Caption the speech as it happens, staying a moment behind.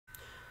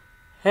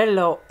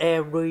Hello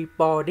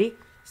everybody.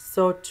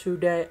 So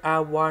today I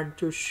want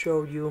to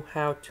show you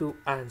how to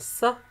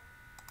answer.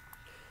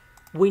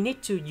 We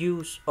need to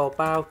use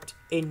about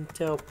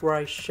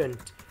interpretation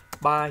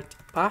by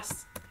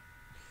past.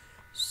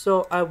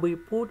 So I will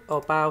put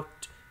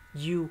about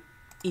u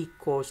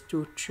equals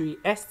to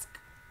 3x.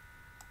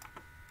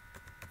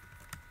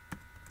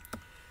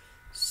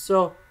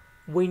 So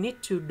we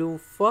need to do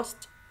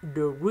first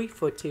the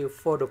derivative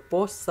for the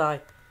both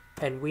side,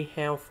 and we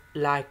have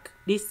like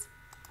this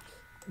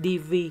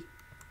dv,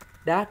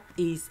 that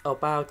is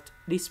about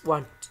this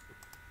one.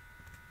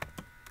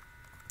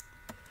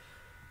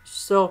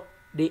 So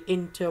the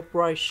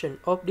interpretation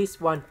of this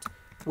one,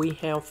 we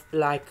have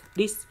like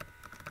this.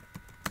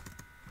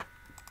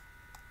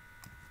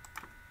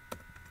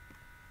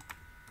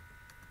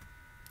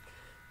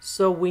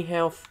 So we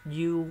have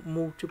u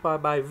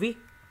multiplied by v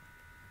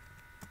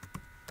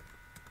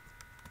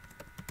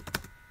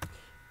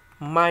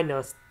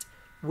minus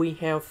we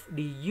have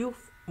the u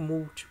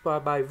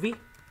multiplied by v.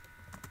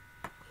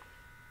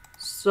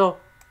 So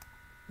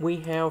we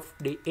have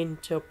the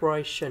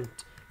interpretation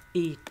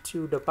e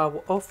to the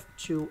power of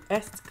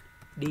 2x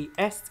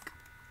ds.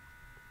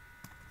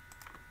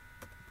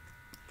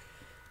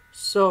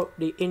 So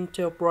the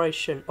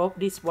interpretation of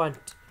this one,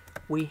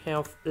 we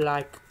have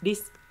like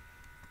this,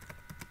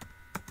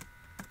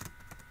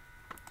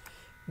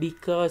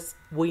 because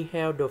we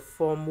have the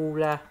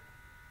formula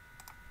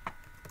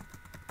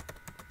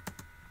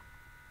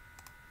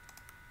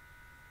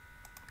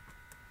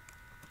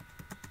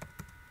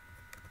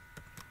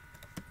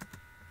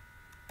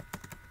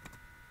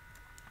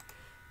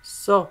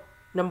so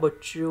number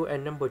 2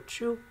 and number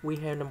 2, we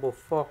have number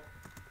 4.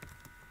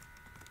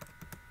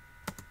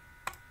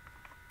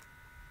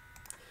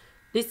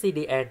 This is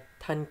the end.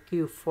 Thank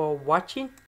you for watching.